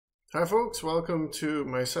Hi folks, welcome to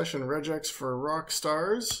my session Regex for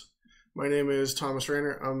Rockstars. My name is Thomas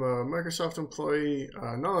Rayner. I'm a Microsoft employee,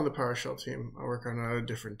 not on the PowerShell team. I work on a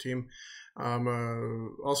different team.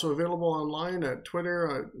 I'm also available online at Twitter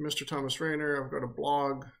at Mr. Thomas Rayner. I've got a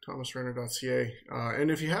blog, thomasrayner.ca. And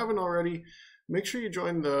if you haven't already, make sure you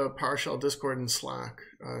join the PowerShell Discord and Slack.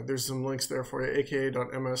 There's some links there for you,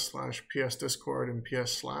 aka.ms/psdiscord and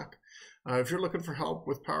PS Slack. If you're looking for help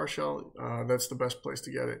with PowerShell, that's the best place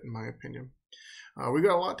to get it, in my opinion. We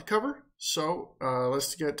got a lot to cover, so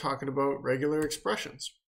let's get talking about regular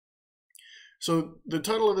expressions. So the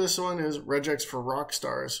title of this one is Regex for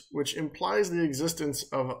Rockstars, which implies the existence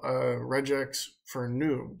of a regex for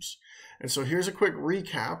noobs. And so here's a quick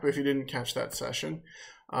recap if you didn't catch that session.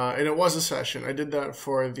 And it was a session. I did that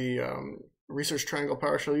for the Research Triangle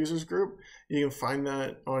PowerShell users group. You can find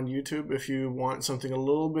that on YouTube if you want something a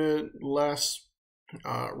little bit less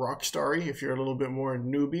rockstar-y, if you're a little bit more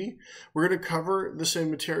newbie. We're going to cover the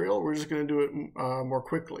same material. We're just going to do it more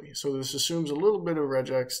quickly. So this assumes a little bit of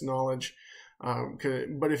regex knowledge,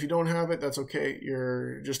 but if you don't have it, that's okay.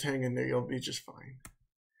 You're just hanging there. You'll be just fine.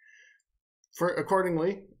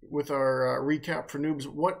 Accordingly, with our recap for noobs,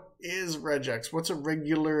 what is regex? What's a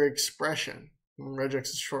regular expression? Regex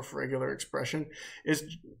is short for regular expression. At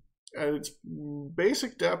its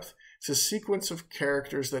basic depth, it's a sequence of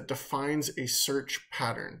characters that defines a search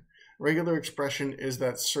pattern. Regular expression is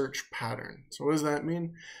that search pattern. So what does that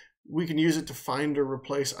mean? We can use it to find or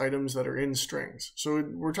replace items that are in strings. So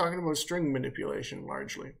we're talking about string manipulation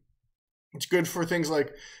largely. It's good for things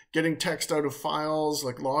like getting text out of files,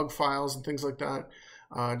 like log files and things like that.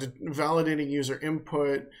 Validating user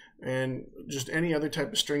input, and just any other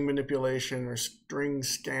type of string manipulation or string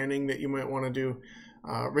scanning that you might want to do.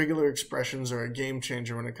 Regular expressions are a game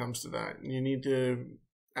changer when it comes to that. You need to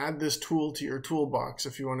add this tool to your toolbox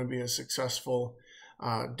if you want to be a successful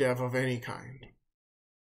dev of any kind.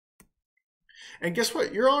 And guess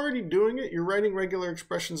what? You're already doing it. You're writing regular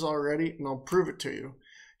expressions already, and I'll prove it to you.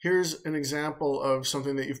 Here's an example of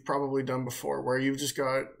something that you've probably done before, where you've just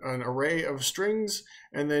got an array of strings,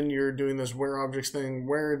 and then you're doing this where objects thing,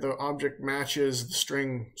 where the object matches the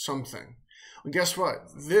string something. Well, guess what?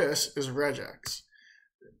 This is regex.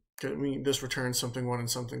 I mean, this returns something 1 and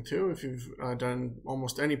something 2. If you've done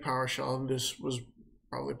almost any PowerShell, this was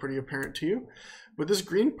probably pretty apparent to you. But this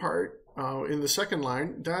green part in the second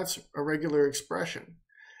line, that's a regular expression.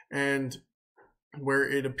 And where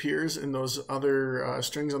it appears in those other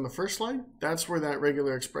strings on the first line, that's where that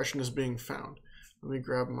regular expression is being found. Let me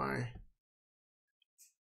grab my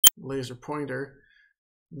laser pointer.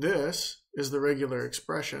 This is the regular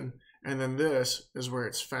expression, and then this is where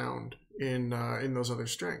it's found in those other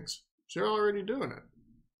strings. So you're already doing it.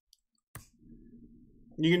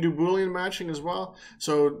 You can do Boolean matching as well.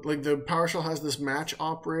 So like the PowerShell has this match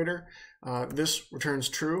operator. This returns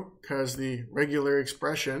true because the regular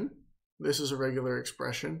expression, this is a regular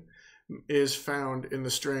expression, is found in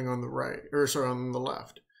the string on the right, or sorry, on the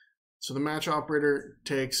left. So the match operator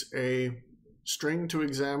takes a string to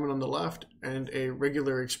examine on the left and a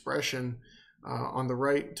regular expression on the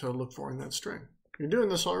right to look for in that string. You're doing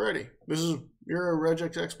this already. You're a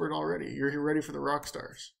regex expert already. You're ready for the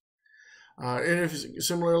Rockstars. And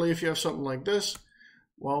similarly, if you have something like this,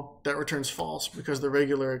 well, that returns false because the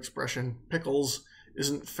regular expression pickles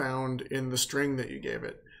isn't found in the string that you gave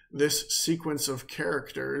it. This sequence of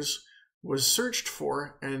characters was searched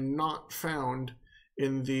for and not found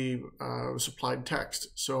in the supplied text.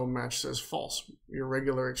 So match says false. Your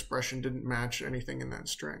regular expression didn't match anything in that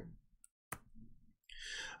string.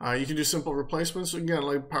 You can do simple replacements. Again,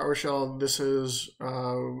 like PowerShell, this is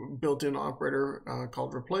a built-in operator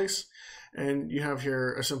called replace. And you have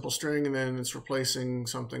here a simple string, and then it's replacing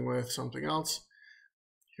something with something else.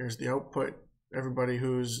 Here's the output. Everybody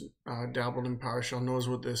who's dabbled in PowerShell knows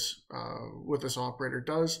what this operator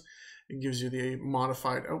does. It gives you the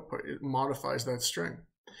modified output. It modifies that string.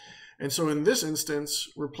 And so in this instance,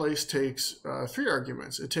 replace takes 3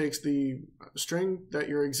 arguments. It takes the string that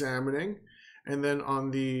you're examining, and then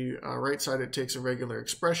on the right side, it takes a regular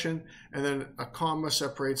expression, and then a comma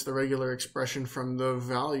separates the regular expression from the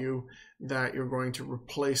value that you're going to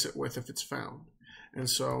replace it with if it's found. And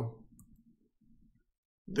so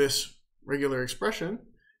this regular expression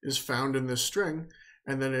is found in this string,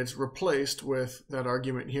 and then it's replaced with that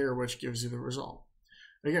argument here, which gives you the result.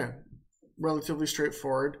 Again, relatively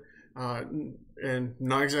straightforward, and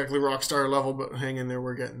not exactly rockstar level, but hang in there,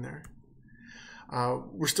 we're getting there.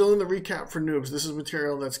 We're still in the recap for noobs. This is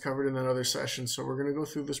material that's covered in that other session, so we're going to go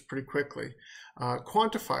through this pretty quickly.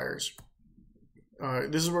 Quantifiers.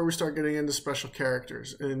 This is where we start getting into special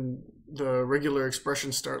characters. And the regular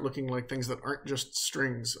expressions start looking like things that aren't just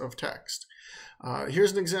strings of text.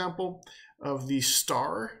 Here's an example of the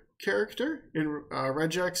star character in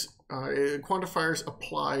regex. Quantifiers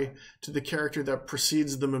apply to the character that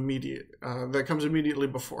precedes them that comes immediately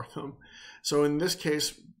before them. So in this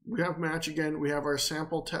case, we have match again, we have our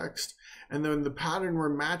sample text, and then the pattern we're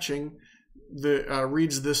matching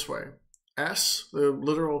reads this way. S, the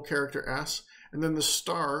literal character S, and then the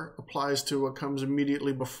star applies to what comes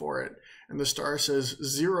immediately before it. And the star says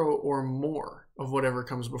 0 or more of whatever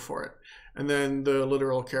comes before it. And then the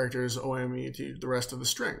literal character is OMET, the rest of the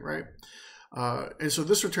string, right? And so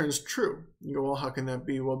this returns true. You go, well, how can that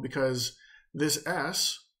be? Well, because this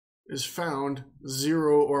S is found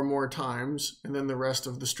 0 or more times, and then the rest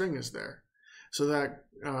of the string is there. So that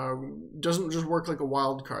doesn't just work like a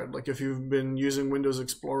wildcard. Like if you've been using Windows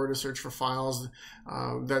Explorer to search for files,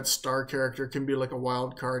 that star character can be like a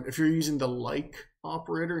wildcard. If you're using the like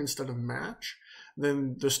operator instead of match,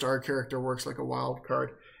 then the star character works like a wildcard.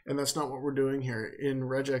 And that's not what we're doing here. In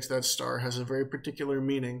regex, that star has a very particular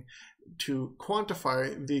meaning to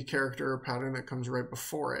quantify the character or pattern that comes right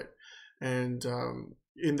before it. And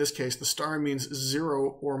in this case, the star means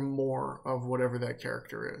 0 or more of whatever that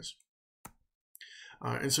character is.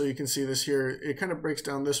 And so you can see this here, it kind of breaks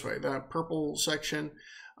down this way. That purple section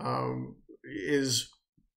I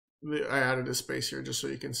added a space here just so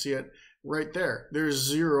you can see it. Right there, there's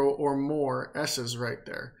 0 or more S's right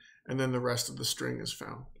there. And then the rest of the string is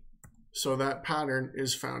found. So that pattern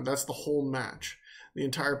is found. That's the whole match. The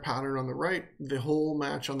entire pattern on the right, the whole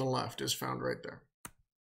match on the left is found right there.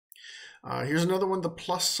 Here's another one. The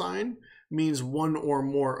plus sign means 1 or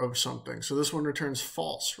more of something. So this one returns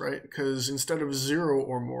false, right? Because instead of 0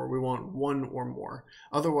 or more, we want 1 or more.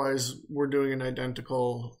 Otherwise, we're doing an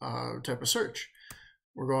identical type of search.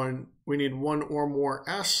 We need 1 or more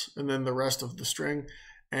S and then the rest of the string.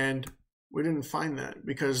 And we didn't find that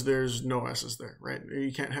because there's no S's there, right?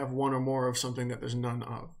 You can't have 1 or more of something that there's none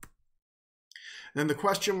of. Then the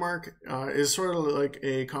question mark is sort of like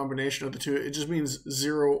a combination of the two. It just means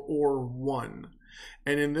 0 or 1.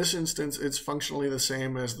 And in this instance, it's functionally the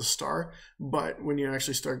same as the star, but when you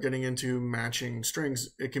actually start getting into matching strings,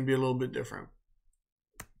 it can be a little bit different.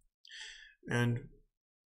 And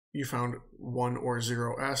you found 1 or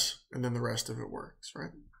 0S, and then the rest of it works,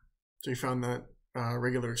 right? So you found that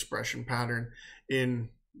regular expression pattern in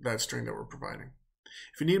that string that we're providing.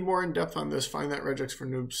 If you need more in depth on this, find that regex for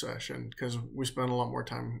noob session, because we spent a lot more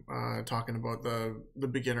time talking about the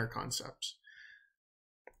beginner concepts.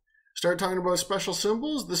 Start talking about special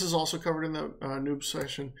symbols. This is also covered in the noob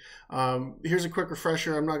session. Here's a quick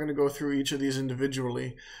refresher. I'm not going to go through each of these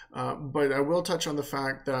individually, but I will touch on the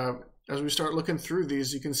fact that as we start looking through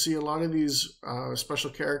these, you can see a lot of these special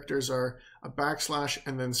characters are a backslash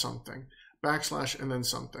and then something, backslash and then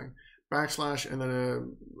something, backslash and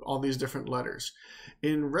then all these different letters.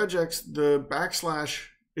 In regex, the backslash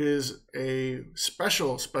is a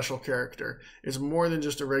special character. It's more than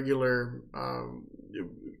just a regular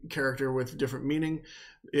character with different meaning.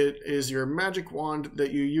 It is your magic wand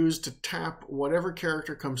that you use to tap whatever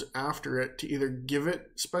character comes after it to either give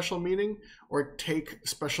it special meaning or take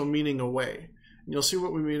special meaning away. And you'll see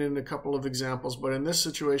what we mean in a couple of examples, but in this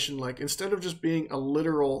situation, like instead of just being a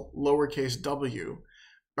literal lowercase w,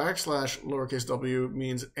 backslash lowercase w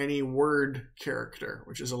means any word character,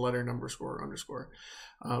 which is a letter, number, score, underscore.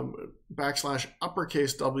 Backslash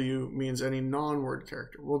uppercase w means any non-word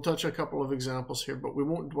character. We'll touch a couple of examples here, but we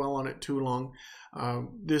won't dwell on it too long.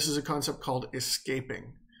 This is a concept called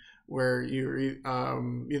escaping, where you're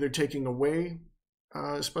either taking away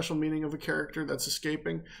special meaning of a character that's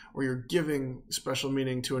escaping, or you're giving special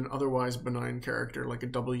meaning to an otherwise benign character like a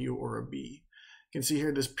W or a B. You can see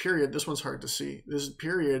here this period, this one's hard to see. This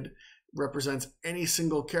period represents any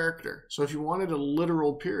single character. So if you wanted a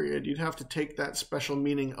literal period, you'd have to take that special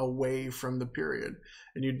meaning away from the period,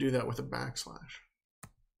 and you'd do that with a backslash.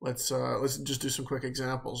 Let's just do some quick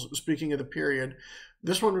examples. Speaking of the period,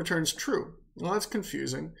 this one returns true. Well, that's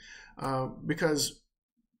confusing because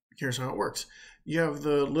here's how it works. You have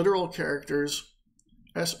the literal characters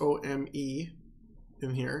S-O-M-E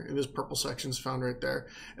in here, in this purple section's found right there,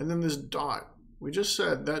 and then this dot. We just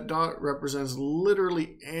said that dot represents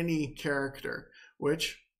literally any character,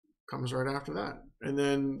 which comes right after that. And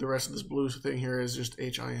then the rest of this blue thing here is just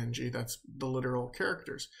H-I-N-G. That's the literal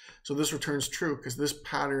characters. So this returns true because this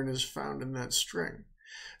pattern is found in that string.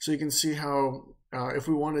 So you can see how if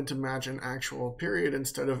we wanted to match an actual period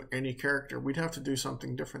instead of any character, we'd have to do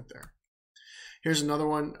something different there. Here's another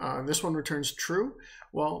one. This one returns true.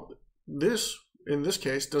 Well, this in this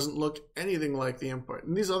case, doesn't look anything like the input.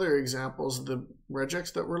 In these other examples, the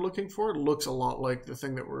regex that we're looking for looks a lot like the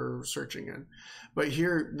thing that we're searching in. But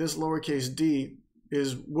here, this lowercase d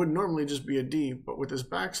would normally just be a d, but with this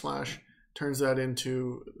backslash, turns that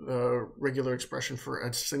into the regular expression for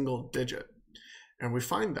a single digit. And we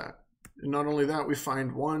find that. And not only that, we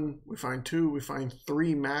find 1, we find 2, we find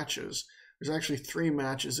 3 matches. There's actually 3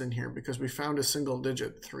 matches in here because we found a single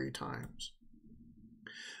digit 3 times.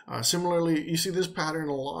 Similarly, you see this pattern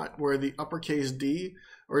a lot where the uppercase D,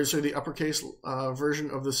 or sorry, the uppercase version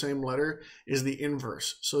of the same letter is the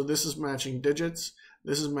inverse. So this is matching digits.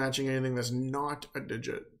 This is matching anything that's not a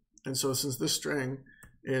digit. And so since this string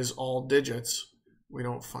is all digits, we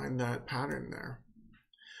don't find that pattern there.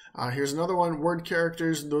 Here's another one, word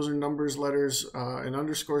characters. Those are numbers, letters, and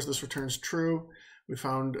underscores. This returns true. We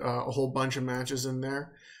found a whole bunch of matches in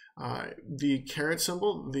there. The caret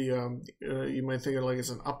symbol, you might think of it like it's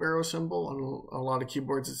an up arrow symbol. On a lot of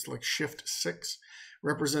keyboards, it's like Shift 6,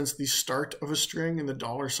 represents the start of a string, and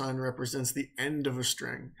the $sign represents the end of a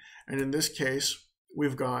string. And in this case,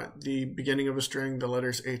 we've got the beginning of a string, the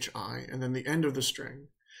letters HI, and then the end of the string.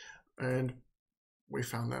 And we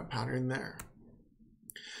found that pattern there.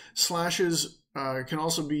 Slashes can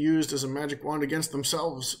also be used as a magic wand against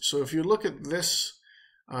themselves. So if you look at this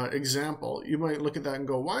example, you might look at that and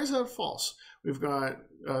go, why is that false? We've got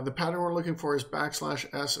the pattern we're looking for is backslash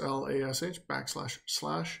slash backslash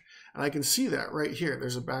slash, and I can see that right here.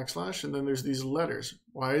 There's a backslash and then there's these letters.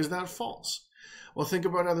 Why is that false? Well, think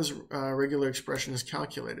about how this regular expression is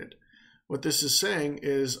calculated. What this is saying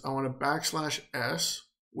is I want a backslash s,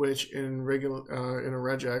 which in a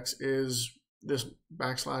regex is this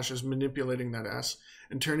backslash is manipulating that s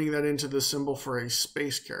and turning that into the symbol for a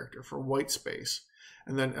space character, for white space,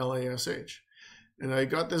 and then LASH. And I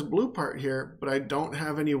got this blue part here, but I don't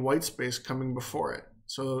have any white space coming before it.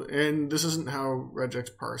 So, and this isn't how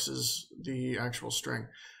regex parses the actual string.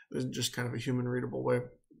 This is just kind of a human readable way.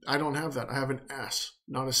 I don't have that. I have an S,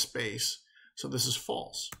 not a space. So this is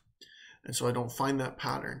false. And so I don't find that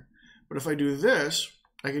pattern. But if I do this,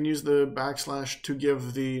 I can use the backslash to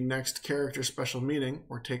give the next character special meaning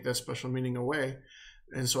or take that special meaning away.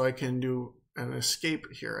 And so I can do an escape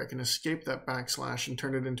here. I can escape that backslash and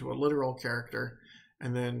turn it into a literal character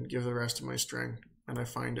and then give the rest of my string, and I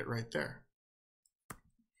find it right there.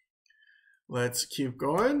 Let's keep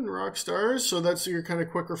going, Rockstars. So that's your kind of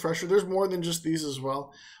quick refresher. There's more than just these as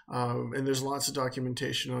well, and there's lots of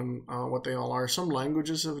documentation on what they all are. Some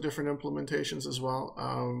languages have different implementations as well,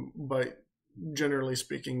 but generally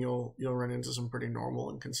speaking, you'll run into some pretty normal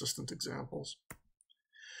and consistent examples.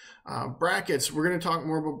 Brackets, we're going to talk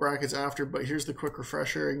more about brackets after, but here's the quick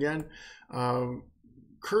refresher again.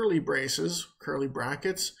 Curly braces, curly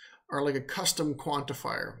brackets, are like a custom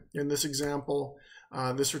quantifier. In this example,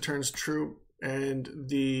 this returns true, and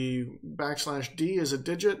the backslash D is a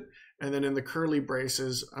digit, and then in the curly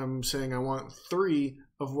braces, I'm saying I want 3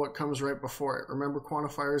 of what comes right before it. Remember,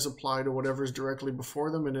 quantifiers apply to whatever's directly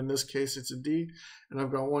before them, and in this case, it's a D, and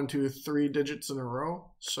I've got 1, 2, 3 digits in a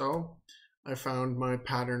row, so I found my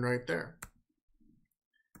pattern right there.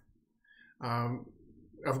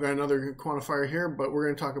 I've got another quantifier here, but we're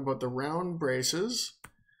going to talk about the round braces.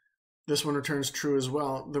 This one returns true as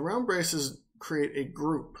well. The round braces create a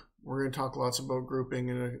group. We're going to talk lots about grouping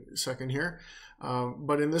in a second here.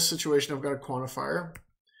 But in this situation, I've got a quantifier,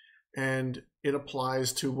 and it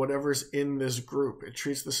applies to whatever's in this group. It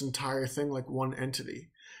treats this entire thing like one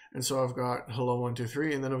entity. And so I've got hello 1, 2,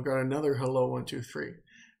 3, and then I've got another hello 1, 2, 3.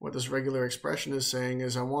 What this regular expression is saying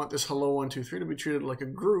is I want this hello 1, 2, 3 to be treated like a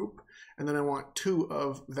group, and then I want 2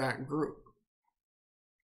 of that group.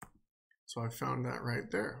 So I found that right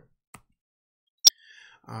there.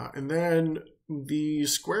 And then the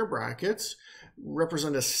square brackets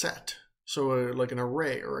represent a set, so like an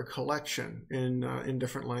array or a collection in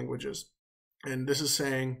different languages. And this is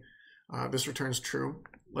saying this returns true.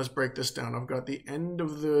 Let's break this down. I've got the end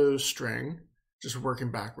of the string, just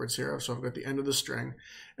working backwards here. So I've got the end of the string,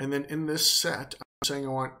 and then in this set, I'm saying I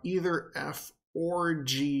want either F or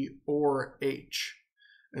G or H.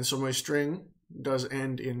 And so my string does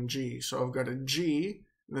end in G. So I've got a G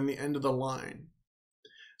and then the end of the line.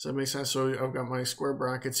 Does that make sense? So I've got my square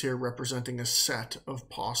brackets here representing a set of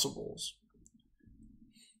possibles.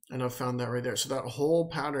 And I've found that right there. So that whole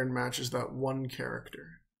pattern matches that one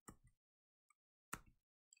character.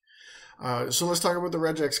 So let's talk about the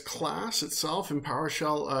regex class itself in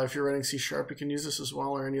PowerShell. If you're writing C#, you can use this as well,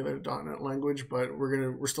 or any other .NET language, but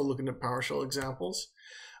we're still looking at PowerShell examples.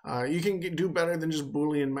 You can do better than just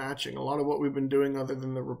Boolean matching. A lot of what we've been doing, other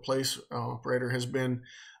than the replace operator, has been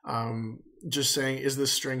just saying, is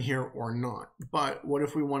this string here or not? But what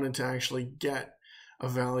if we wanted to actually get a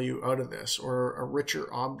value out of this, or a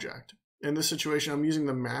richer object? In this situation, I'm using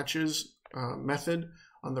the matches method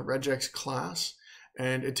on the regex class,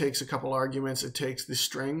 and it takes a couple arguments. It takes the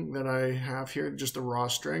string that I have here, just the raw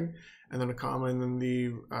string, and then a comma, and then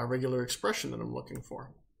the regular expression that I'm looking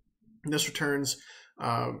for. And this returns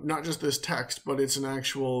not just this text, but it's an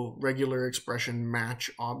actual regular expression match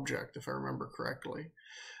object, if I remember correctly.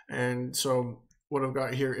 And so what I've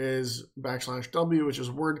got here is \w, which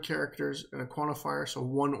is word characters, and a quantifier, so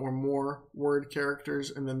one or more word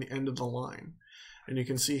characters, and then the end of the line. And you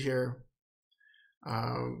can see here,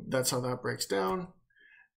 that's how that breaks down.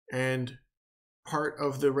 And part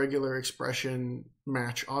of the regular expression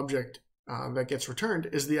match object that gets returned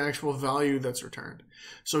is the actual value that's returned.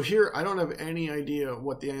 So here, I don't have any idea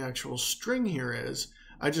what the actual string here is.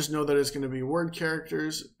 I just know that it's going to be word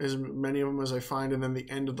characters, as many of them as I find, and then the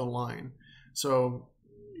end of the line. So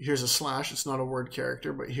here's a slash. It's not a word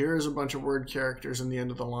character, but here's a bunch of word characters in the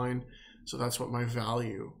end of the line. So that's what my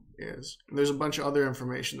value is. And there's a bunch of other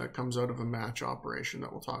information that comes out of a match operation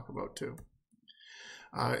that we'll talk about too.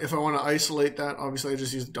 If I want to isolate that, obviously I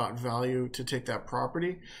just use .value to take that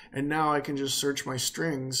property. And now I can just search my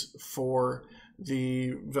strings for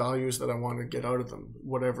the values that I want to get out of them,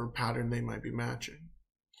 whatever pattern they might be matching.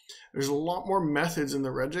 There's a lot more methods in the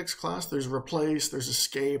regex class. There's replace, there's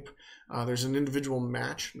escape, there's an individual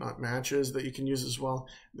match, not matches, that you can use as well.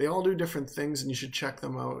 They all do different things, and you should check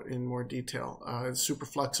them out in more detail. It's super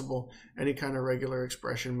flexible. Any kind of regular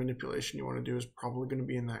expression manipulation you want to do is probably going to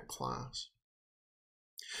be in that class.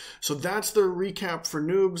 So that's the recap for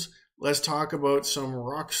noobs. Let's talk about some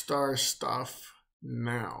Rockstar stuff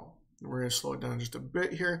now. We're going to slow it down just a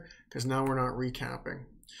bit here, because now we're not recapping.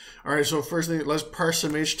 All right, so firstly, let's parse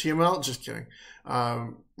some HTML. Just kidding.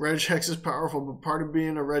 Regex is powerful, but part of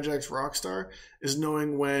being a regex rockstar is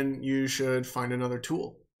knowing when you should find another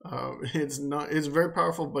tool. It's very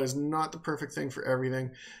powerful, but it's not the perfect thing for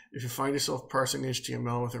everything. If you find yourself parsing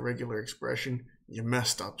HTML with a regular expression, you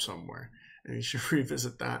messed up somewhere, and you should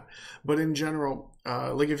revisit that. But in general,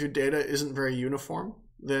 like if your data isn't very uniform,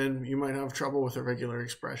 then you might have trouble with a regular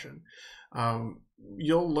expression.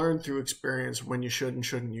 You'll learn through experience when you should and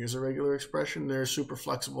shouldn't use a regular expression. They're a super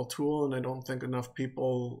flexible tool, and I don't think enough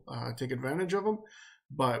people take advantage of them,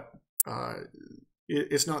 but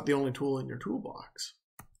it's not the only tool in your toolbox.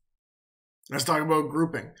 Let's talk about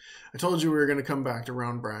grouping. I told you we were going to come back to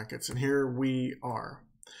round brackets, and here we are.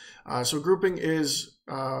 So grouping is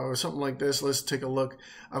something like this. Let's take a look.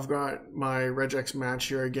 I've got my regex match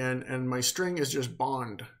here again, and my string is just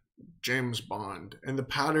Bond, James Bond. And the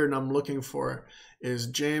pattern I'm looking for is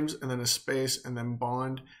James and then a space and then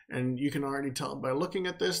Bond. And you can already tell by looking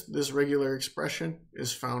at this regular expression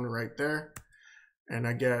is found right there. And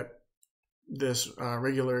I get this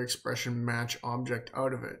regular expression match object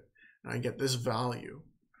out of it. And I get this value.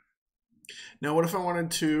 Now, what if I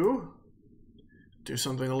wanted to do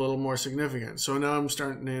something a little more significant? So now I'm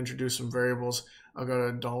starting to introduce some variables. I've got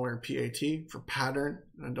a $PAT for pattern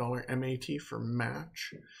and a $MAT for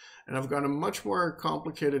match. And I've got a much more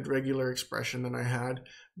complicated regular expression than I had,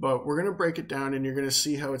 but we're going to break it down and you're going to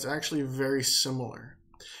see how it's actually very similar.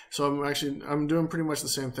 So I'm doing pretty much the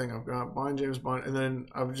same thing. I've got Bond, James Bond, and then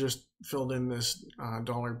I've just filled in this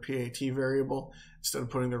 $PAT variable instead of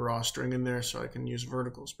putting the raw string in there, so I can use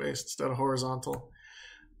vertical space instead of horizontal.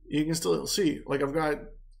 You can still see, like, I've got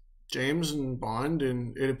James and Bond,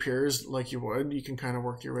 and it appears like you would. You can kind of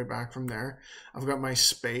work your way back from there. I've got my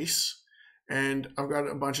space, and I've got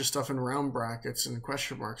a bunch of stuff in round brackets and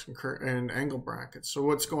question marks and angle brackets. So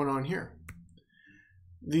what's going on here?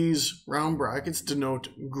 These round brackets denote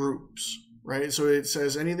groups, right? So it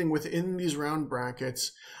says anything within these round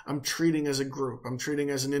brackets, I'm treating as a group. I'm treating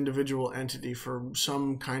as an individual entity for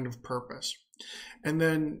some kind of purpose. And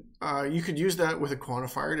then you could use that with a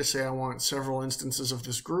quantifier to say I want several instances of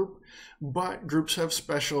this group, but groups have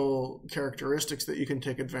special characteristics that you can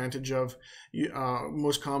take advantage of.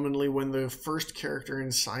 Most commonly when the first character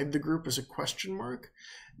inside the group is a question mark,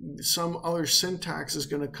 some other syntax is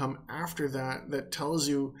going to come after that tells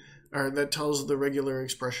you, or that tells the regular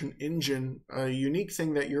expression engine a unique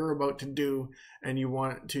thing that you're about to do, and you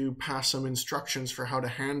want to pass some instructions for how to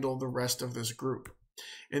handle the rest of this group.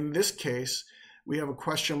 In this case, we have a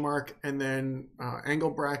question mark and then angle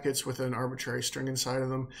brackets with an arbitrary string inside of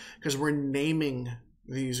them because we're naming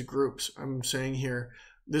these groups. I'm saying here,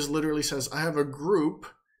 this literally says I have a group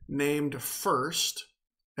named first,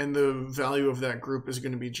 and the value of that group is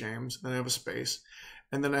going to be James. Then I have a space.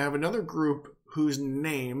 And then I have another group whose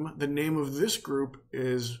name, the name of this group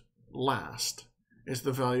is last. It's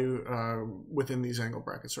the value within these angle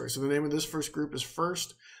brackets. Sorry. So the name of this first group is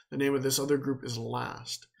first. The name of this other group is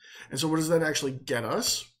last. And so what does that actually get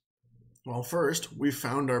us? Well, first, we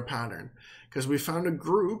found our pattern because we found a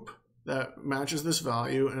group that matches this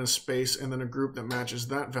value and a space and then a group that matches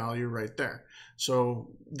that value right there.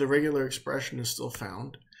 So the regular expression is still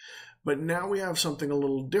found. But now we have something a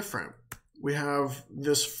little different. We have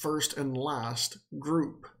this first and last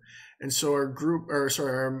group. And so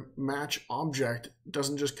our match object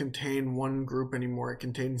doesn't just contain one group anymore. It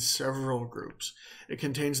contains several groups. It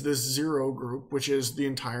contains this 0 group, which is the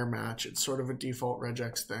entire match. It's sort of a default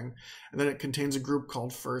regex thing. And then it contains a group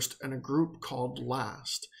called first and a group called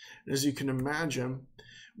last. And as you can imagine,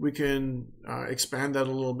 we can expand that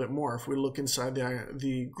a little bit more. If we look inside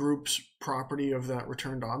the group's property of that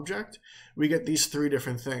returned object, we get these 3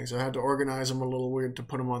 different things. I had to organize them a little weird to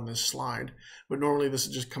put them on this slide, but normally this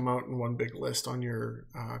would just come out in one big list on your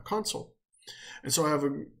console. And so I have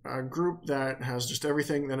a group that has just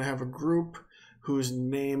everything. Then I have a group whose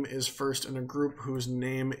name is first and a group whose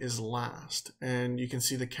name is last. And you can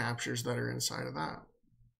see the captures that are inside of that.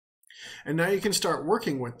 And now you can start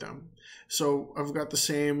working with them. So I've got the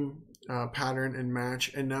same pattern and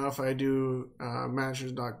match. And now if I do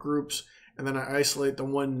matches.groups and then I isolate the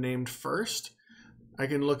one named first, I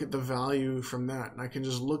can look at the value from that. And I can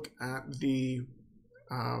just look at the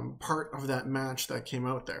part of that match that came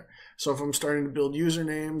out there. So if I'm starting to build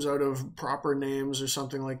usernames out of proper names or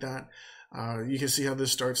something like that, you can see how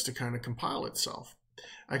this starts to kind of compile itself.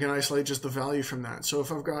 I can isolate just the value from that. So if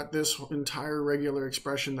I've got this entire regular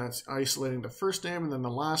expression that's isolating the first name and then the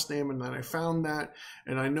last name, and then I found that,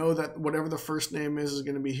 and I know that whatever the first name is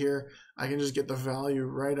going to be here, I can just get the value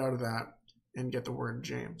right out of that and get the word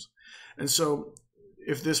James. And so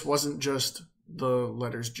if this wasn't just the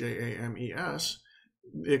letters J-A-M-E-S,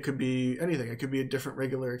 it could be anything. It could be a different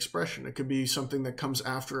regular expression. It could be something that comes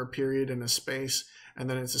after a period and a space, and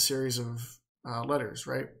then it's a series of letters,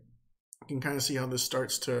 right? You can kind of see how this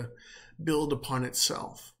starts to build upon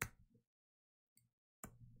itself.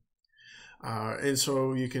 And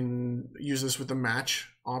so you can use this with the match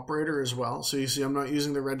operator as well. So you see I'm not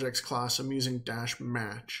using the regex class, I'm using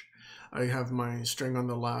 -match. I have my string on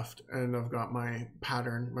the left and I've got my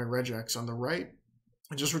pattern, my regex on the right.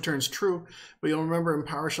 It just returns true, but you'll remember in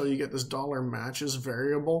PowerShell you get this $matches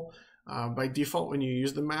variable by default when you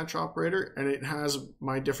use the match operator, and it has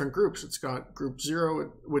my different groups. It's got group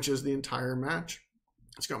 0, which is the entire match.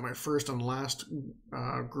 It's got my first and last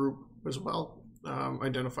group as well,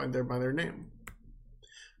 identified there by their name,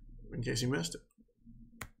 in case you missed it.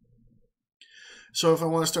 So if I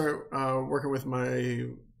want to start working with my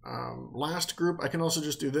last group, I can also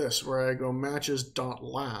just do this, where I go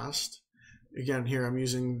matches.last. Again, here I'm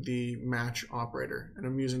using the match operator, and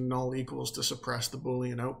I'm using null equals to suppress the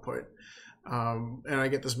Boolean output. And I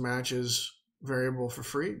get this matches variable for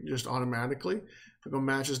free, just automatically. If I go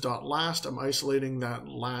matches.last, I'm isolating that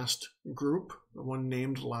last group, the one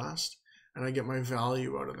named last, and I get my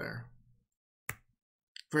value out of there.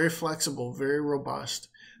 Very flexible, very robust.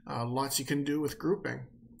 Lots you can do with grouping.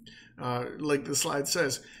 Like the slide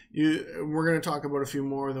says, we're going to talk about a few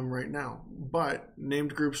more of them right now, but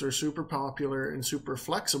named groups are super popular and super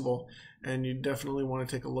flexible, and you definitely want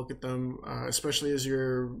to take a look at them, especially as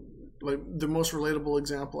you're, like, the most relatable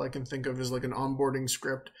example I can think of is like an onboarding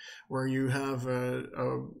script where you have a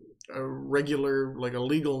regular, like a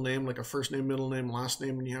legal name, like a first name, middle name, last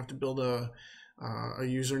name, and you have to build a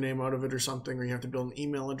username out of it or something, or you have to build an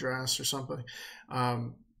email address or something.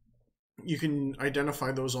 You can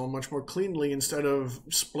identify those all much more cleanly instead of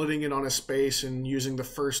splitting it on a space and using the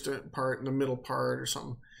first part and the middle part or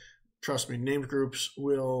something. Trust me, named groups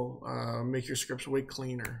will make your scripts way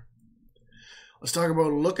cleaner. Let's talk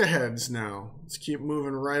about look-aheads now. Let's keep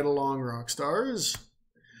moving right along, Rockstars.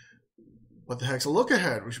 What the heck's a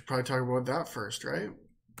look-ahead? We should probably talk about that first, right?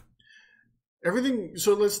 Everything.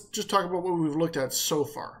 So let's just talk about what we've looked at so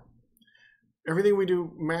far. Everything we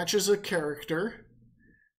do matches a character,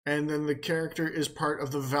 and then the character is part of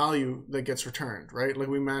the value that gets returned, right? Like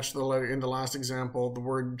we matched the letter in the last example, the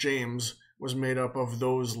word James was made up of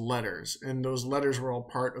those letters, and those letters were all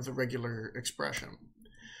part of the regular expression,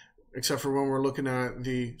 except for when we're looking at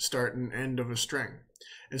the start and end of a string.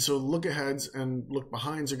 And so look-aheads and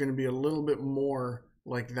look-behinds are going to be a little bit more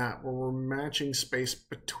like that, where we're matching space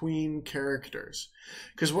between characters.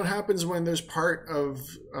 Because what happens when there's part of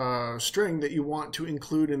a string that you want to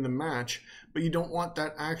include in the match, but you don't want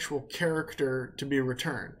that actual character to be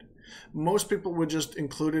returned? Most people would just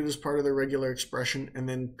include it as part of their regular expression and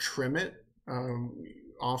then trim it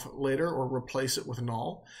off later or replace it with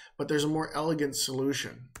null. But there's a more elegant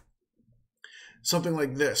solution. something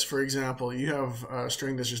like this. For example, you have a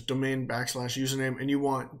string that's just domain / username, and you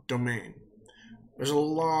want domain. There's a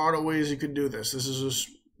lot of ways you could do this. This is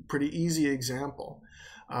a pretty easy example.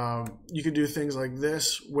 You could do things like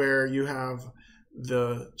this, where you have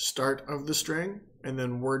the start of the string and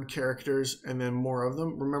then word characters and then more of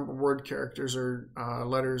them. Remember, word characters are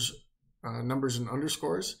letters, numbers, and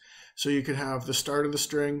underscores. So you could have the start of the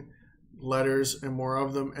string, letters, and more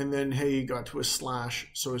of them, and then, hey, you got to a slash,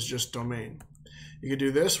 so it's just domain. You could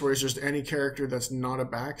do this, where it's just any character that's not a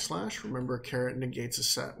 /. Remember, a caret negates a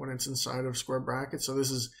set when it's inside of square brackets. So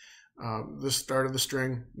this is the start of the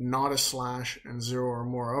string, not a slash, and 0 or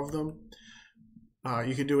more of them.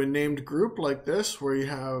 You could do a named group like this, where you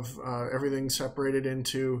have everything separated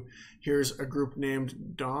into, here's a group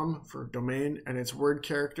named dom for domain, and it's word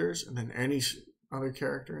characters, and then any other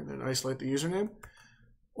character, and then isolate the username.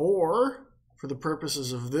 Or, for the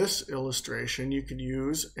purposes of this illustration, you could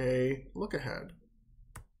use a look ahead.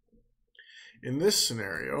 In this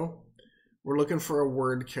scenario, we're looking for a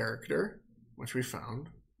word character, which we found,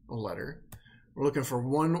 a letter. We're looking for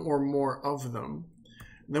one or more of them.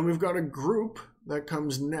 And then we've got a group that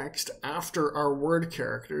comes next after our word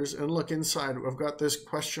characters. And look inside, we've got this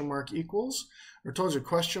question mark equals. I told you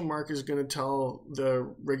question mark is going to tell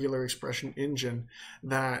the regular expression engine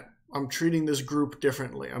that I'm treating this group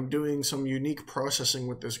differently. I'm doing some unique processing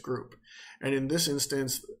with this group. And in this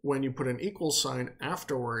instance, when you put an equal sign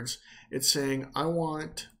afterwards, it's saying I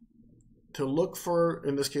want to look for,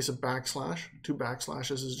 in this case, a /. 2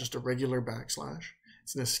 backslashes is just a regular /.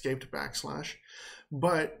 It's an escaped /.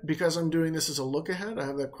 But because I'm doing this as a look ahead, I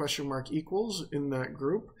have that question mark equals in that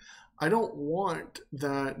group. I don't want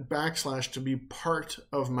that / to be part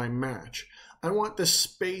of my match. I want the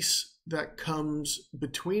space that comes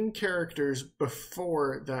between characters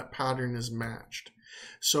before that pattern is matched.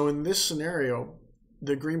 So in this scenario,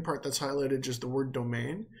 the green part that's highlighted, just the word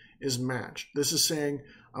domain, is matched. This is saying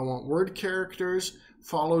I want word characters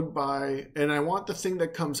followed by, and I want the thing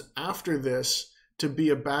that comes after this to be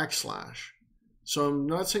a /. So I'm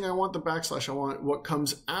not saying I want the /, I want what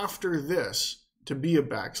comes after this to be a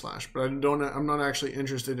 /, but I'm not actually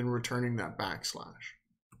interested in returning that /.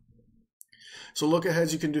 So look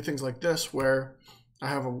aheads, you can do things like this, where I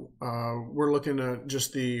have we're looking at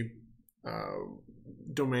just the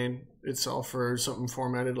domain itself for something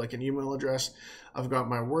formatted like an email address. I've got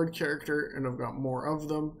my word character and I've got more of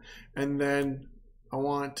them. And then I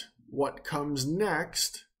want what comes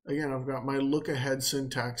next. Again, I've got my look ahead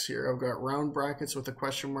syntax here. I've got round brackets with a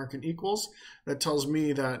question mark and equals. That tells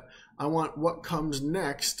me that I want what comes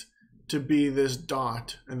next to be this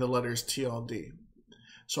dot and the letters TLD.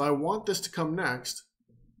 So I want this to come next,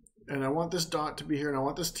 and I want this dot to be here, and I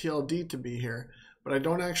want this TLD to be here, but I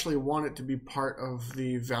don't actually want it to be part of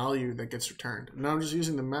the value that gets returned. Now I'm just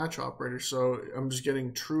using the match operator, so I'm just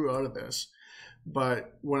getting true out of this.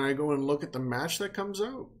 But when I go and look at the match that comes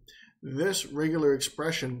out, this regular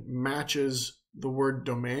expression matches the word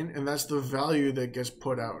domain, and that's the value that gets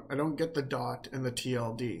put out. I don't get the dot and the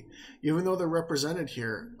TLD. Even though they're represented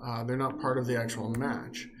here, they're not part of the actual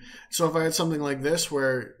match. So if I had something like this,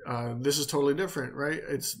 where this is totally different, right?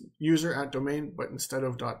 It's user at domain, but instead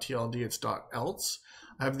of .tld, it's .else.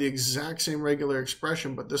 I have the exact same regular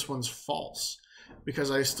expression, but this one's false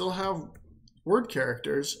because I still have word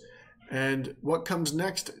characters, and what comes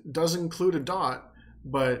next does include a dot,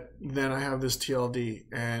 but then I have this TLD,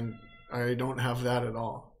 and I don't have that at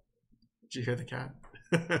all. Did you hear the cat?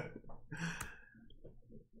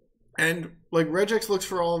 And like regex looks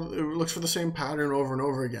for the same pattern over and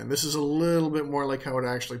over again. This is a little bit more like how it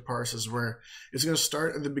actually parses, where it's going to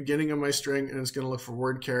start at the beginning of my string and it's going to look for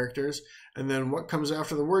word characters, and then what comes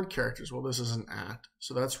after the word characters? Well, this is an at,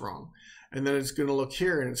 so that's wrong. And then it's going to look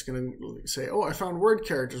here and it's going to say, oh, I found word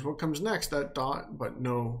characters. What comes next? That dot, but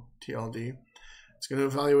no TLD. It's going to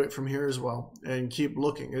evaluate from here as well and keep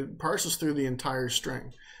looking. It parses through the entire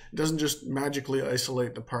string. It doesn't just magically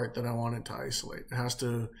isolate the part that I want it to isolate. It has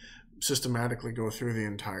to systematically go through the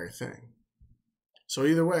entire thing. So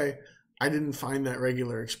either way, I didn't find that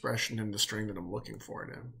regular expression in the string that I'm looking for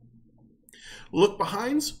it in. Look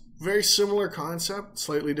behinds, very similar concept,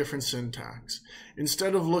 slightly different syntax.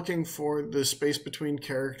 Instead of looking for the space between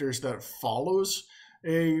characters that follows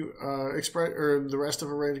the rest of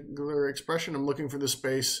a regular expression, I'm looking for the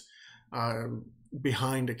space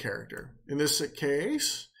behind a character. In this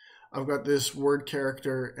case, I've got this word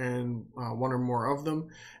character and one or more of them,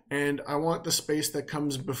 and I want the space that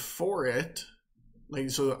comes before it. Like,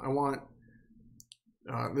 so I want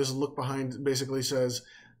this look behind basically says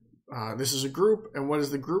this is a group, and what does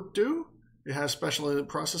the group do? It has special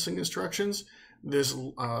processing instructions. this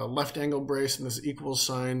left angle brace and this equals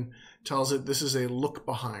sign tells it this is a look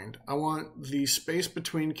behind. I want the space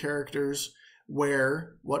between characters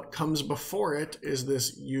where what comes before it is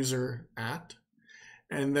this user at,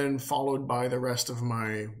 and then followed by the rest of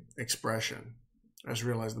my expression. I just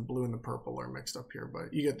realized the blue and the purple are mixed up here,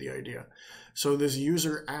 but you get the idea. So this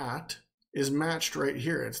user at is matched right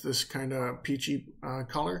here. It's this kind of peachy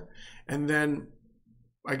color. And then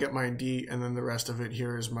I get my D, and then the rest of it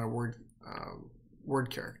here is my word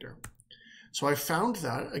character. So I found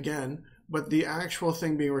that again, but the actual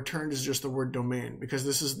thing being returned is just the word domain, because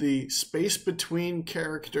this is the space between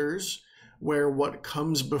characters where what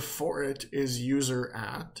comes before it is user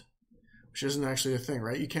at, which isn't actually a thing,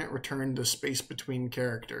 right? You can't return the space between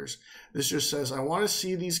characters. This just says, I want to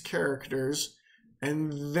see these characters,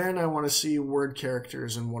 and then I want to see word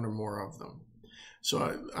characters in one or more of them.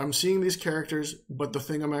 So I'm seeing these characters, but the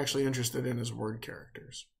thing I'm actually interested in is word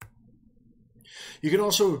characters. You can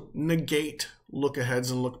also negate look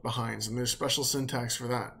aheads and look behinds, and there's special syntax for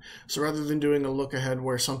that. So rather than doing a look ahead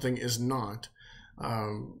where something is not,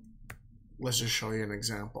 let's just show you an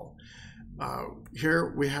example.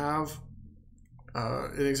 Here we have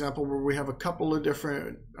an example where we have a couple of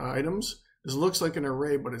different items. This looks like an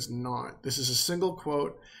array, but it's not. This is a single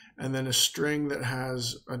quote and then a string that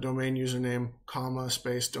has a domain username, comma,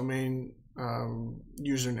 space, domain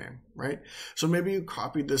username, right? So maybe you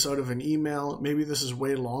copied this out of an email. Maybe this is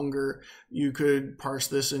way longer. You could parse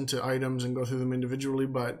this into items and go through them individually,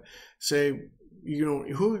 but say, you know,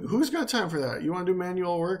 who's got time for that? You want to do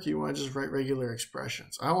manual work? You want to just write regular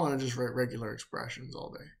expressions? I want to just write regular expressions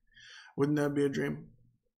all day. Wouldn't that be a dream?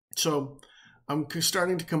 So I'm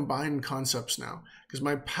starting to combine concepts now, because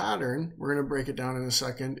my pattern, we're going to break it down in a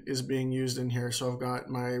second, is being used in here. So I've got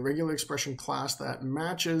my regular expression class that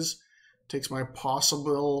matches, takes my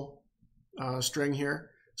possible string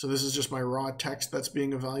here. So this is just my raw text that's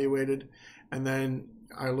being evaluated. And then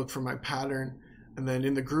I look for my pattern. And then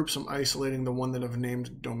in the groups, I'm isolating the one that I've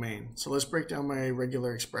named domain. So let's break down my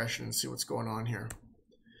regular expression and see what's going on here.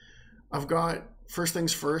 I've got, first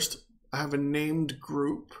things first, I have a named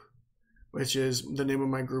group, which is, the name of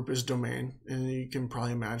my group is domain. And you can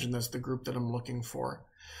probably imagine that's the group that I'm looking for.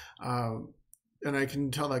 And I can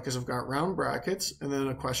tell that because I've got round brackets and then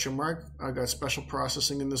a question mark. I've got special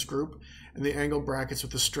processing in this group, and the angle brackets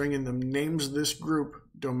with a string in them names this group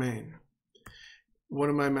domain. What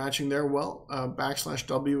am I matching there? Well,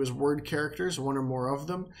 \W is word characters, one or more of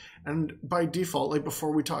them. And by default, like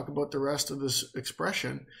before we talk about the rest of this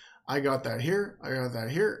expression, I got that here, I got that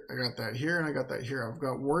here, I got that here, and I got that here. I've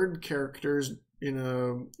got word characters in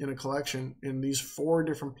a collection in these 4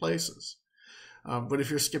 different places. But if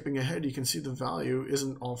you're skipping ahead, you can see the value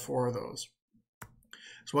isn't all 4 of those.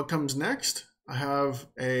 So what comes next? I have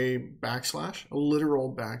a backslash, a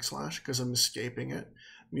literal backslash, because I'm escaping it.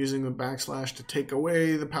 I'm using the backslash to take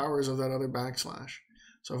away the powers of that other backslash.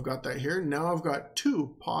 So I've got that here. Now I've got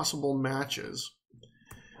 2 possible matches.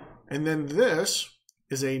 And then this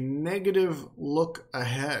is a negative look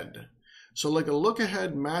ahead. So like a look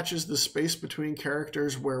ahead matches the space between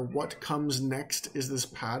characters where what comes next is this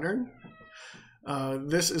pattern.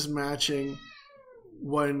 This is matching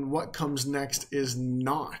when what comes next is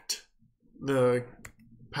not the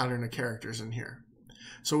pattern of characters in here.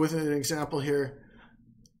 So with an example here,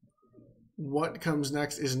 what comes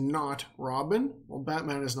next is not Robin. Well,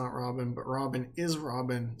 Batman is not Robin, but Robin is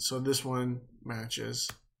Robin. So this one matches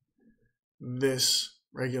this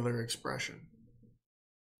regular expression.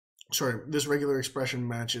 Sorry, this regular expression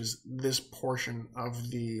matches this portion of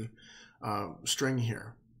the string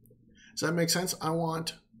here. Does that make sense? I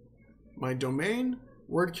want my domain,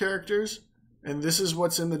 word characters, and this is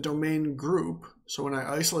what's in the domain group. So when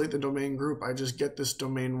I isolate the domain group, I just get this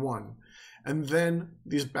domain 1. And then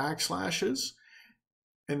these backslashes,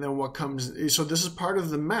 and then what comes, so this is part of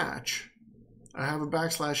the match. I have a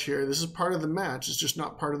backslash here. This is part of the match. It's just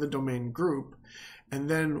not part of the domain group. And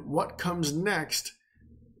then what comes next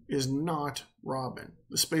is not Robin.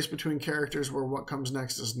 The space between characters where what comes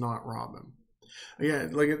next is not Robin.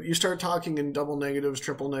 Again, like you start talking in double negatives,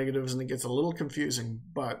 triple negatives, and it gets a little confusing.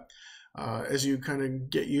 But as you kind of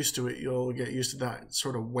get used to it, you'll get used to that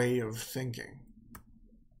sort of way of thinking.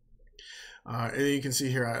 And you can see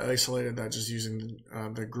here, I isolated that just using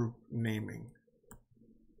the group naming.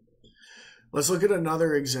 Let's look at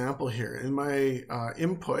another example here. In my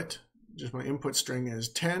input, just my input string is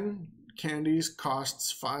 10 candies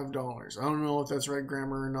costs $5. I don't know if that's right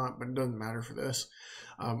grammar or not, but it doesn't matter for this.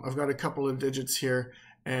 I've got a couple of digits here,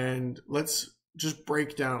 and let's just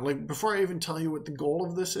break down, like before I even tell you what the goal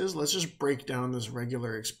of this is, let's just break down this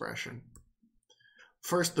regular expression.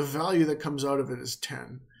 First, the value that comes out of it is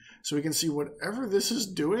 10. So we can see whatever this is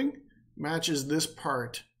doing matches this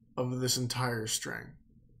part of this entire string.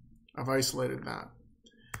 I've isolated that.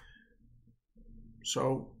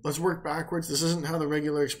 So let's work backwards. This isn't how the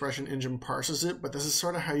regular expression engine parses it, but this is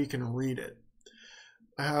sort of how you can read it.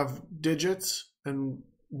 I have digits and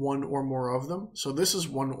one or more of them. So this is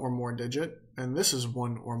one or more digit, and this is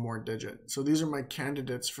one or more digit. So these are my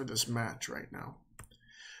candidates for this match right now.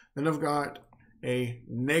 Then I've got a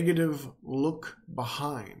negative look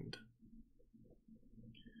behind,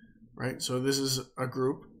 right? So this is a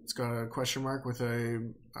group. It's got a question mark with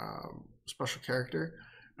a special character.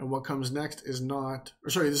 And what comes next is not, or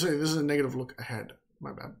sorry, this is a negative look ahead.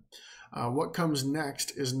 My bad. What comes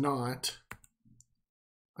next is not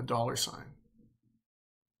a $sign.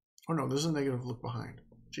 Oh no, this is a negative look behind.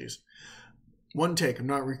 Jeez. One take, I'm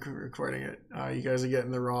not recording it. You guys are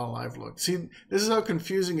getting the raw live look. See, this is how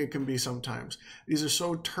confusing it can be sometimes. These are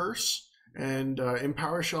so terse, and in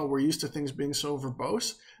PowerShell, we're used to things being so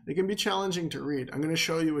verbose. They can be challenging to read. I'm going to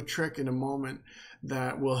show you a trick in a moment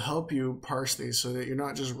that will help you parse these so that you're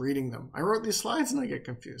not just reading them. I wrote these slides and I get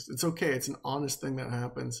confused. It's okay. It's an honest thing that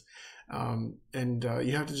happens. And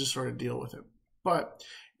you have to just sort of deal with it. But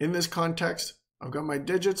in this context, I've got my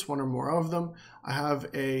digits, one or more of them. I have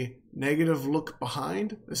a negative look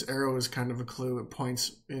behind. This arrow is kind of a clue. It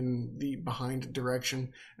points in the behind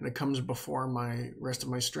direction, and it comes before my rest of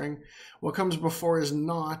my string. What comes before is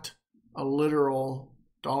not a literal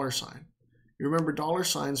 $sign. You remember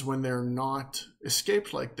 $signs, when they're not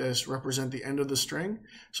escaped like this, represent the end of the string.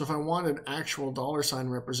 So if I want an actual $sign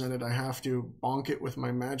represented, I have to bonk it with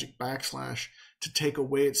my magic backslash to take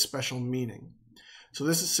away its special meaning. So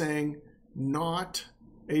this is saying not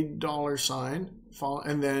a $sign,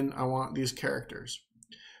 and then I want these characters.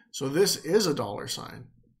 So this is a $sign,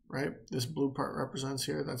 right? This blue part represents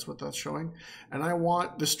here, that's what that's showing. And I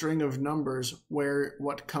want the string of numbers where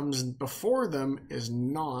what comes before them is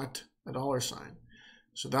not a $sign.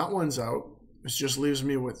 So that one's out. This just leaves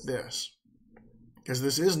me with this, because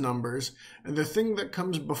this is numbers, and the thing that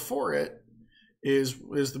comes before it is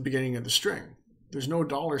the beginning of the string. There's no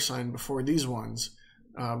 $sign before these ones.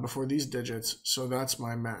 Before these digits, so that's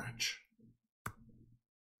my match.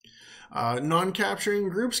 Non-capturing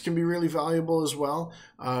groups can be really valuable as well.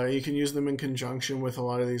 You can use them in conjunction with a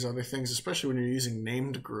lot of these other things, especially when you're using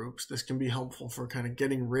named groups. This can be helpful for kind of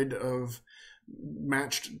getting rid of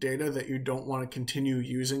matched data that you don't want to continue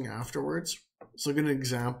using afterwards. Let's look at an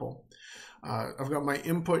example. I've got my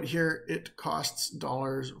input here. It costs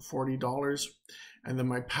 $40, and then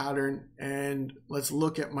my pattern, and let's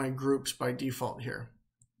look at my groups by default here.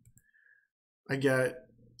 I get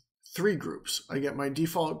 3 groups. I get my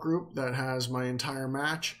default group that has my entire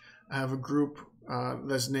match. I have a group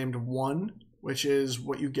that's named 1, which is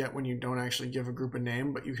what you get when you don't actually give a group a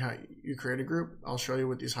name, but you create a group. I'll show you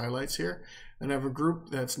with these highlights here. And I have a group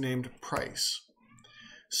that's named price.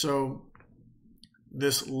 So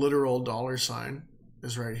this literal $sign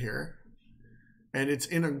is right here, and it's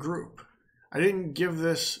in a group. I didn't give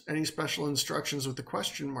this any special instructions with the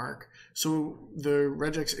question mark, so the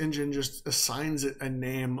Regex engine just assigns it a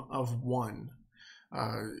name of 1.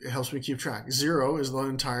 It helps me keep track. 0 is the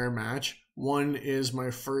entire match. 1 is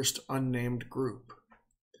my first unnamed group.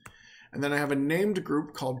 And then I have a named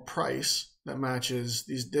group called price that matches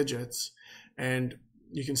these digits. And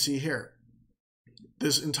you can see here,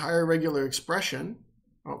 this entire regular expression,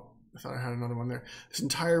 oh, I thought I had another one there. This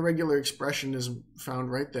entire regular expression is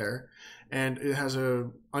found right there. And it has a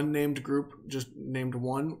unnamed group just named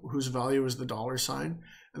 1, whose value is the $sign.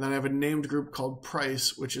 And then I have a named group called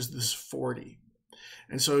price, which is this 40.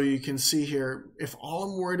 And so you can see here, if all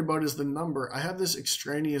I'm worried about is the number, I have this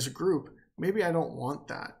extraneous group. Maybe I don't want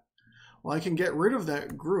that. Well, I can get rid of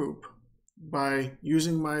that group by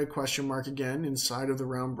using my question mark again inside of the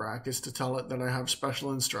round brackets to tell it that I have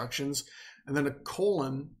special instructions. And then a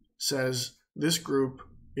colon says this group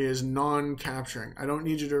is non-capturing. I don't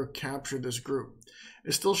need you to capture this group.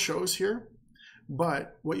 It still shows here,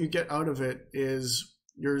 but what you get out of it is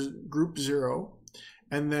your group 0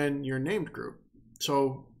 and then your named group.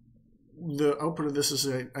 So the output of this is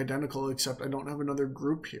identical, except I don't have another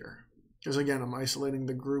group here, because again, I'm isolating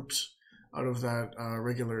the groups out of that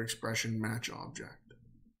regular expression match object.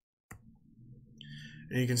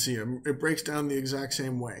 And you can see it breaks down the exact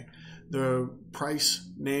same way. The price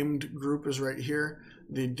named group is right here.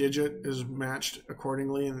 The digit is matched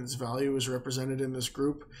accordingly, and its value is represented in this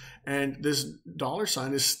group. And this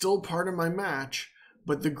 $sign is still part of my match,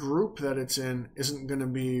 but the group that it's in isn't going to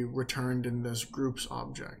be returned in this groups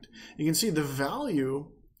object. You can see the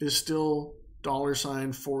value is still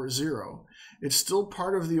 $40. It's still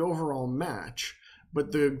part of the overall match,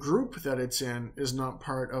 but the group that it's in is not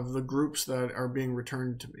part of the groups that are being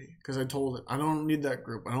returned to me, because I told it, I don't need that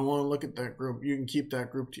group. I don't want to look at that group. You can keep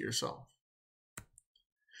that group to yourself.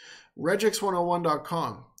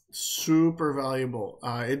 Regex101.com, super valuable.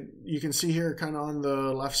 You can see here kind of on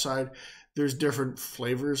the left side, there's different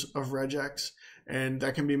flavors of regex, and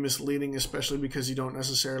that can be misleading, especially because you don't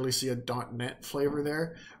necessarily see a .NET flavor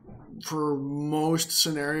there. For most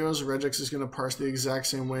scenarios, regex is going to parse the exact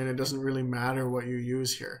same way, and it doesn't really matter what you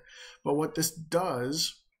use here. But what this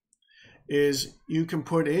does is you can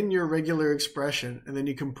put in your regular expression, and then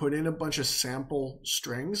you can put in a bunch of sample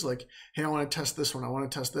strings like, hey, I want to test this one, I want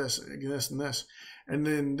to test this, and this. And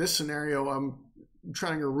then this scenario, I'm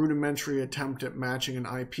trying a rudimentary attempt at matching an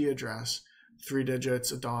IP address, 3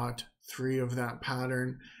 digits, a dot, 3 of that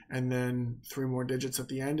pattern, and then 3 more digits at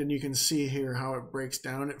the end. And you can see here how it breaks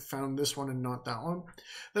down. It found this one and not that one.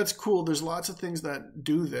 That's cool. There's lots of things that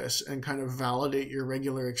do this and kind of validate your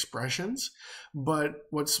regular expressions. But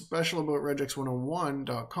what's special about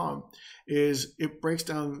regex101.com is it breaks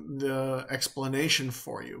down the explanation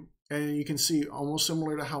for you. And you can see, almost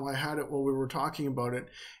similar to how I had it while we were talking about it,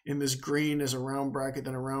 in this green is a round bracket,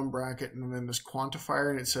 then a round bracket, and then this quantifier,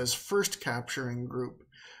 and it says first capturing group.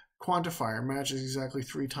 Quantifier matches exactly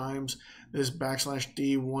 3 times. This \d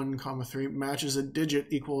 1,3 matches a digit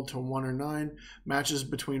equal to 1 or 9, matches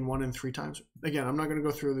between 1 and 3 times. Again, I'm not going to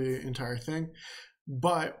go through the entire thing,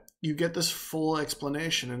 but you get this full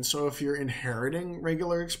explanation. And so if you're inheriting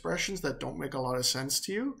regular expressions that don't make a lot of sense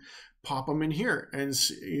to you, pop them in here and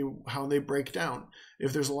see how they break down.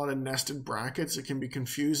 If there's a lot of nested brackets, it can be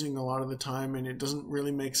confusing a lot of the time, and it doesn't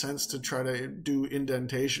really make sense to try to do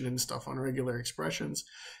indentation and stuff on regular expressions.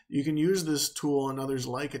 You can use this tool and others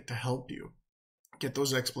like it to help you get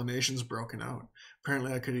those explanations broken out.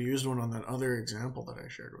 Apparently I could have used one on that other example that I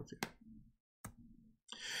shared with you.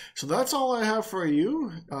 So that's all I have for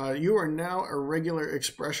you. You are now a regular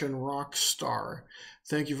expression rock star.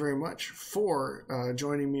 Thank you very much for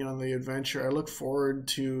joining me on the adventure. I look forward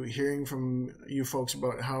to hearing from you folks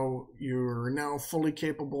about how you're now fully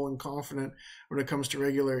capable and confident when it comes to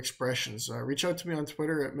regular expressions. Reach out to me on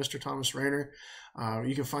Twitter at Mr. Thomas Rayner.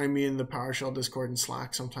 You can find me in the PowerShell Discord and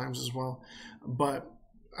Slack sometimes as well. But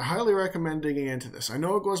I highly recommend digging into this. I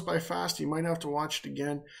know it goes by fast. You might have to watch it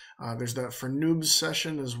again. There's that for noobs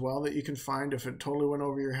session as well that you can find if it totally went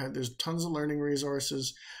over your head. There's tons of learning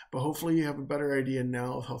resources, but hopefully you have a better idea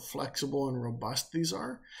now of how flexible and robust these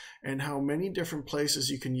are and how many different places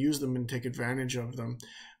you can use them and take advantage of them,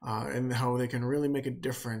 and how they can really make a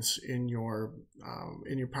difference in your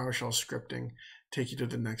PowerShell scripting, take you to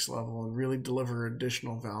the next level, and really deliver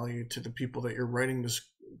additional value to the people that you're writing this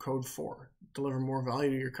code for. Deliver more value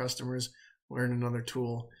to your customers, learn another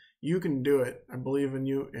tool. You can do it. I believe in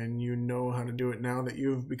you, and you know how to do it now that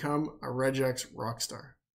you've become a regex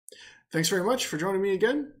rockstar. Thanks very much for joining me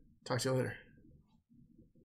again. Talk to you later.